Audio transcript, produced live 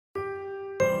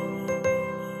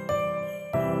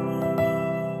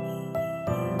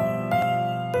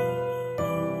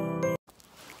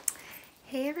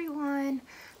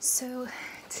So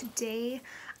today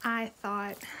I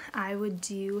thought I would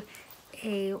do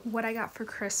a what I got for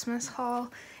Christmas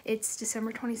haul. It's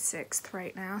December 26th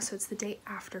right now, so it's the day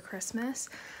after Christmas.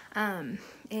 And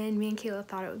me and Kayla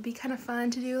thought it would be kind of fun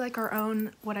to do like our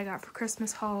own what I got for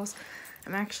Christmas hauls.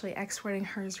 I'm actually exporting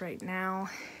hers right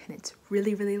now, and it's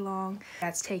really long.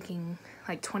 That's taking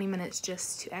like 20 minutes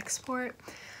just to export,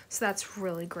 so that's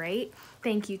really great.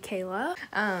 Thank you, Kayla.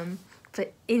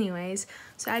 But anyways,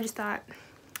 so I just thought,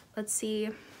 let's see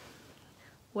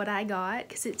what I got,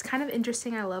 because it's kind of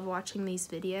interesting. I love watching these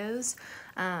videos.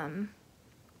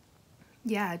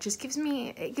 Yeah, it just gives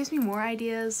me more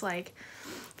ideas like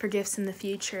for gifts in the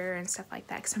future and stuff like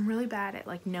that, because I'm really bad at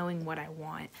like knowing what I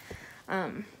want.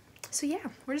 So yeah,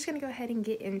 we're just gonna go ahead and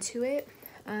get into it.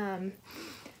 I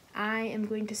am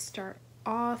going to start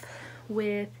off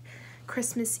with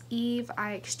Christmas Eve.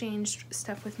 I exchanged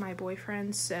stuff with my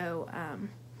boyfriend, so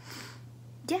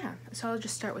yeah, so I'll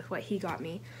just start with what he got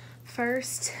me.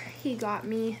 First, he got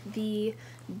me the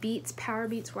Power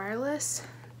Beats Wireless.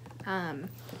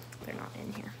 They're not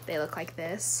in here. They look like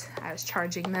this. I was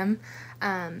charging them.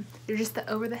 They're just the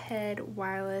over-the-head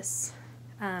wireless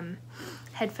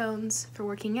headphones for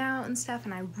working out and stuff,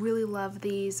 and I really love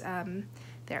these.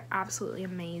 They're absolutely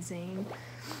amazing.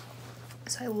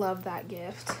 So I love that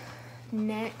gift.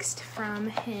 Next, from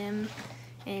him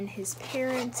and his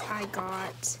parents, I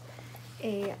got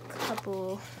a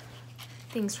couple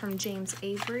things from James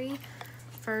Avery.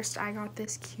 First, I got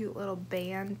this cute little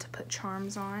band to put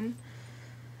charms on.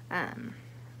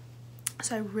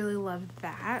 So I really love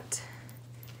that.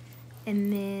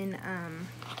 And then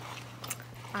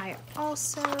I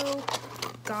also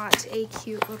got a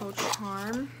cute little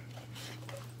charm.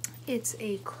 It's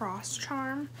a cross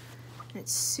charm, and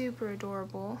it's super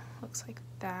adorable. Looks like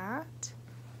that.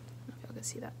 I don't know if y'all can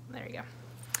see that. There you go.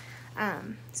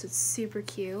 So it's super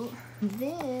cute.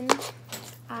 Then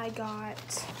I got,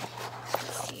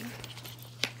 let's see,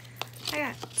 I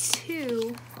got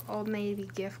 2 Old Navy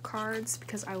gift cards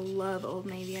because I love Old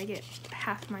Navy. I get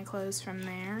half my clothes from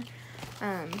there.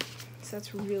 So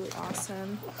that's really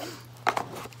awesome.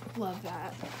 Love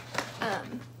that.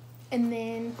 And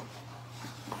then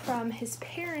from his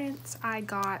parents, I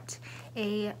got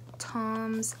a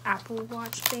Tom's Apple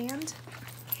Watch band.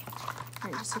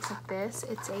 And it just looks like this.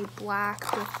 It's a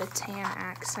black with the tan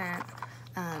accent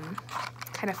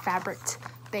kind of fabric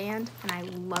band, and I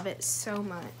love it so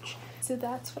much. So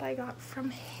that's what I got from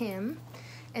him.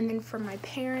 And then from my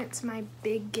parents, my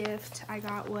big gift I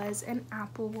got was an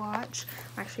Apple Watch.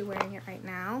 I'm actually wearing it right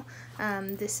now.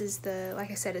 This is the,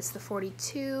 like I said, it's the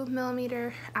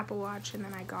 42mm Apple Watch, and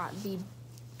then I got the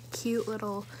cute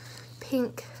little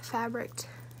pink fabric.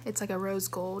 It's like a rose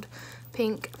gold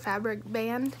pink fabric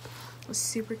band. It was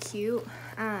super cute.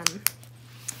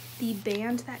 The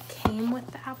band that came with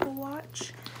the Apple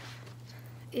Watch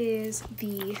is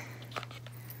the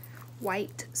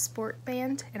white sport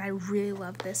band, and I really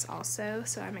love this also,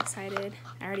 so I'm excited.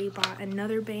 I already bought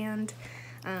another band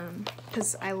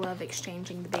because I love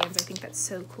exchanging the bands. I think that's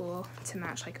so cool to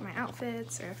match like my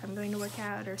outfits, or if I'm going to work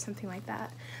out or something like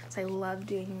that, so I love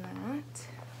doing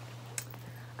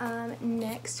that.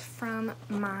 Next, from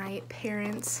my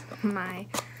parents, my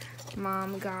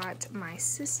mom got my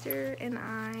sister and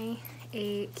I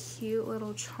a cute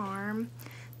little charm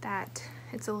that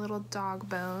it's a little dog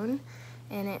bone,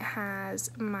 and it has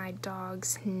my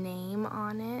dog's name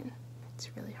on it. It's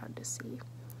really hard to see.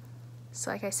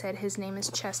 So like I said, his name is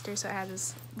Chester, so it has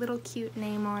this little cute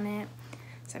name on it.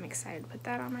 So I'm excited to put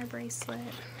that on my bracelet.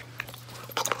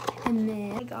 And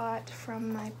then I got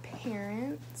from my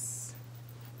parents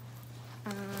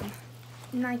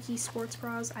Nike sports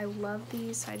bras. I love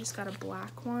these, so I just got a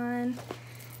black one.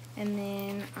 And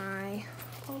then I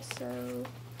also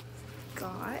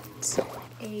got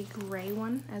a gray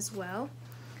one as well.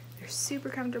 They're super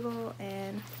comfortable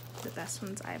and the best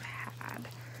ones I've had.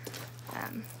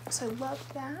 So I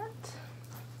love that.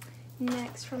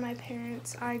 Next, from my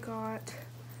parents, I got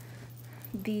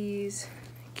these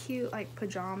cute like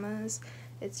pajamas.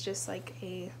 It's just like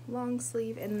a long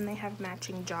sleeve, and then they have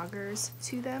matching joggers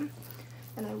to them.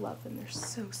 And I love them. They're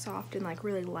so soft and like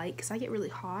really light, because I get really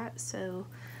hot, so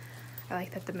I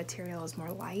like that the material is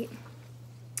more light.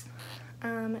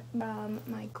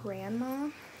 My grandma.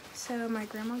 So my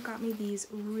grandma got me these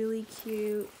really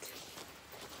cute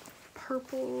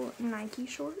purple Nike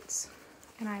shorts,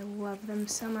 and I love them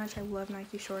so much. I love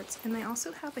Nike shorts, and they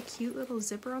also have a cute little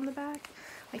zipper on the back,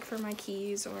 like for my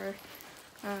keys or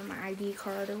my ID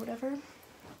card or whatever.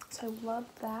 So I love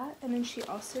that. And then she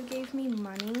also gave me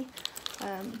money,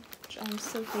 which I'm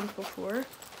so thankful for.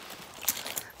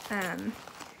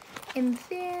 And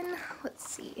then, let's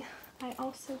see, I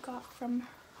also got from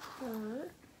her,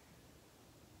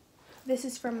 this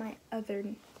is from my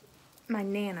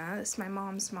Nana, this is my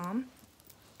mom's mom.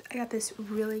 I got this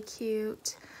really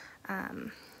cute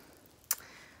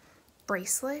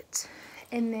bracelet,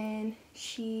 and then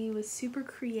she was super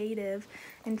creative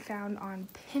and found on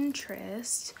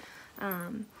Pinterest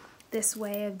this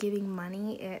way of giving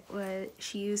money.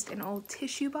 She used an old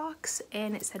tissue box,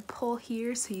 and it said pull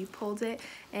here, so you pulled it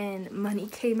and money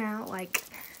came out like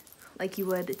you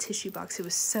would a tissue box. It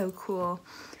was so cool.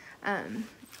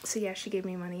 So yeah, she gave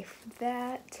me money for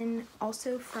that. And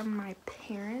also from my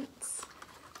parents,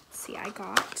 let's see, I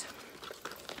got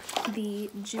the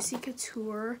Juicy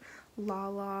Couture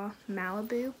Lala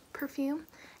Malibu perfume,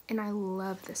 and I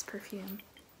love this perfume.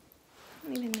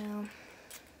 I don't even know.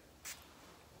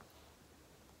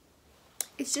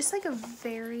 It's just like a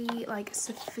very like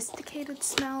sophisticated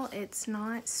smell. It's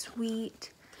not sweet.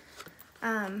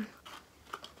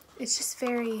 It's just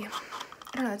very, I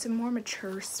don't know, it's a more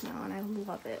mature smell, and I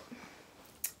love it.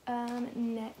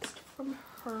 Next from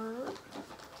her,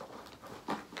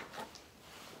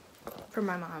 from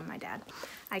my mom and my dad,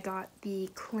 I got the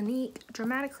Clinique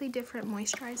Dramatically Different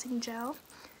Moisturizing Gel.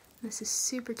 This is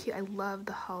super cute. I love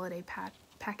the holiday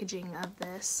packaging of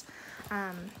this.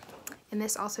 And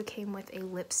this also came with a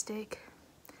lipstick.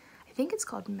 I think it's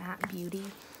called Matte Beauty,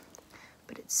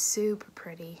 but it's super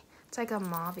pretty. It's like a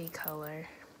mauve color.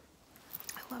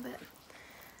 I love it.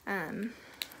 And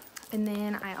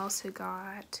then I also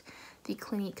got the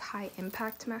Clinique High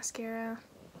Impact Mascara.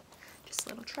 Just a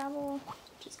little travel,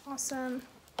 which is awesome.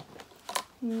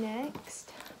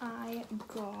 Next, I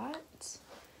got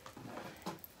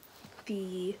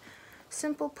the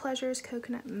Simple Pleasures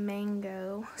Coconut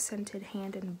Mango Scented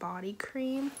Hand and Body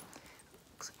Cream.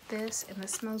 Looks like this, and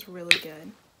this smells really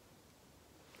good.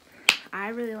 I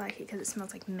really like it because it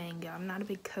smells like mango. I'm not a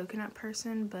big coconut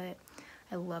person, but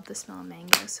I love the smell of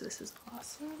mango, so this is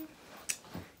awesome.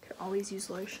 Could always use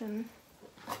lotion.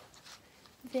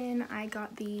 Then I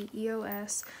got the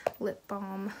EOS Lip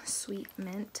Balm Sweet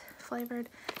Mint flavored.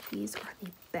 These are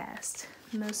the best,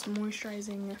 most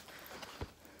moisturizing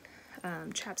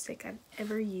chapstick I've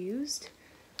ever used.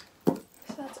 So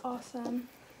that's awesome.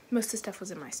 Most of the stuff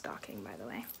was in my stocking, by the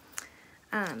way.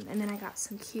 And then I got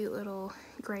some cute little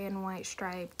gray and white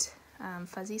striped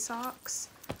fuzzy socks.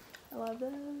 I love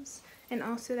those. And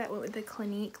also that went with the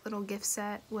Clinique little gift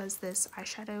set was this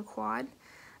eyeshadow quad.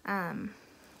 And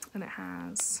it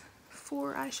has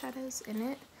 4 eyeshadows in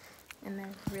it, and they're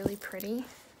really pretty.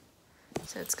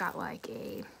 So it's got like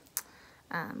a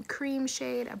cream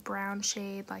shade, a brown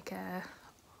shade, like a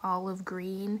olive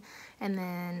green, and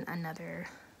then another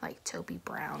like taupey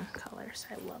brown color. So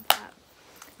I love that.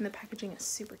 And the packaging is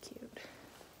super cute.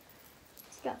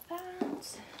 So got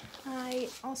that. I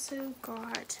also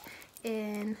got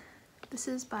this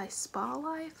is by Spa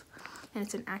Life, and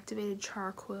it's an activated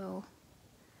charcoal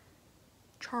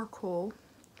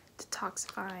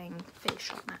detoxifying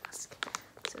facial mask.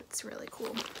 So it's really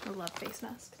cool. I love face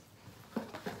masks.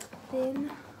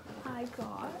 Then I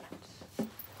got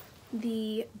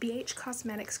the BH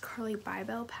Cosmetics Carly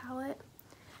Bybel palette,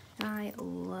 and I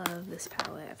love this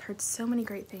palette. I've heard so many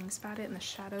great things about it, and the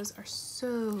shadows are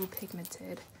so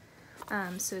pigmented.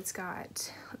 So it's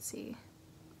got, let's see,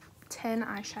 10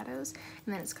 eyeshadows,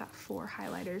 and then it's got 4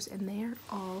 highlighters, and they are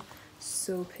all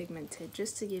so pigmented.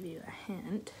 Just to give you a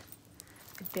hint,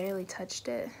 I barely touched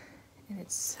it, and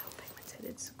it's so pigmented.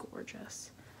 It's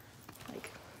gorgeous.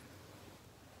 Like,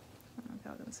 I don't know if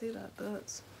y'all can see that, but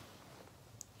it's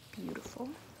beautiful.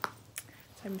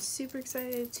 So I'm super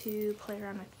excited to play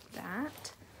around with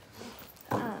that.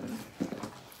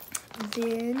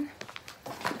 Then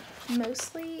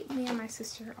mostly me and my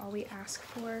sister, all we ask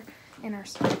for in our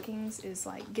stockings is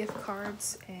like gift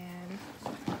cards and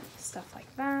stuff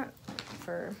like that,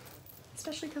 for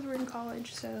especially because we're in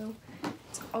college, so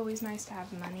it's always nice to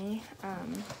have money.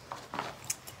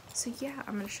 So yeah,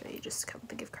 I'm gonna show you just a couple of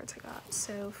the gift cards I got.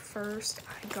 So first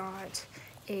I got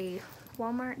a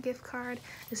Walmart gift card.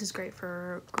 This is great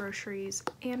for groceries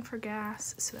and for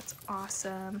gas, so that's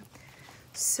awesome.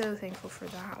 So thankful for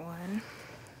that one.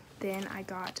 Then I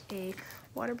got a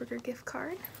Whataburger gift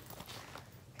card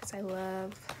because I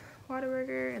love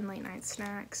Whataburger and late night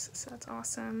snacks, so that's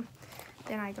awesome.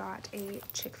 Then I got a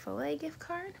Chick-fil-A gift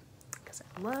card because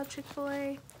I love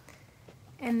Chick-fil-A.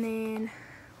 And then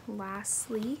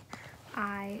lastly,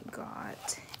 I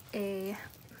got a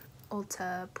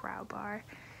Ulta Brow Bar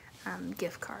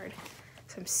gift card.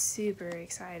 So I'm super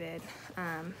excited.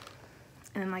 And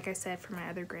like I said, for my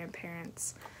other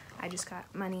grandparents, I just got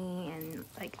money and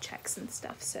like checks and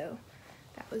stuff. So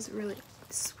that was really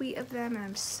sweet of them, and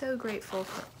I'm so grateful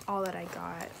for all that I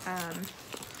got.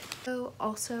 So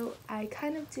also, I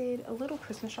kind of did a little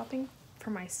Christmas shopping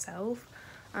for myself.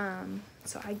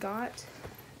 So I got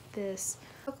this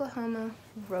Oklahoma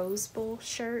Rose Bowl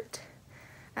shirt,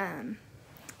 and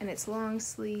it's long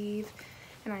sleeve,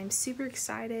 and I'm super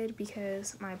excited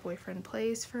because my boyfriend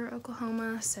plays for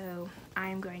Oklahoma, so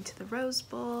I'm going to the Rose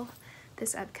Bowl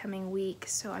this upcoming week,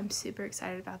 so I'm super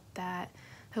excited about that.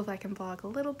 Hope I can vlog a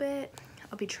little bit.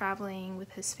 I'll be traveling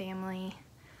with his family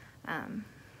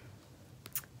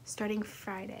starting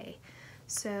Friday,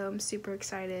 so I'm super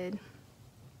excited.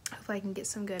 Hopefully I can get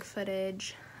some good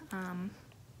footage of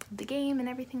the game and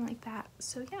everything like that.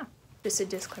 So yeah, just a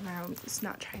disclaimer, I'm just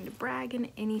not trying to brag in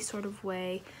any sort of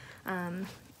way. I'm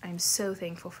so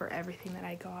thankful for everything that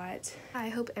I got. I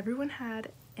hope everyone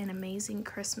had an amazing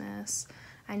Christmas.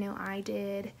 I know I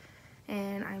did,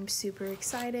 and I'm super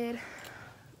excited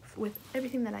with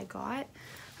everything that I got.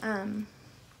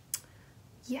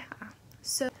 Yeah,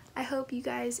 so I hope you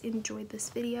guys enjoyed this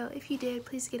video. If you did,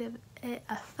 please give it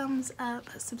a thumbs up,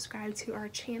 subscribe to our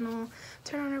channel,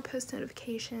 turn on our post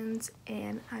notifications,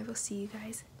 and I will see you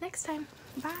guys next time.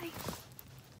 Bye!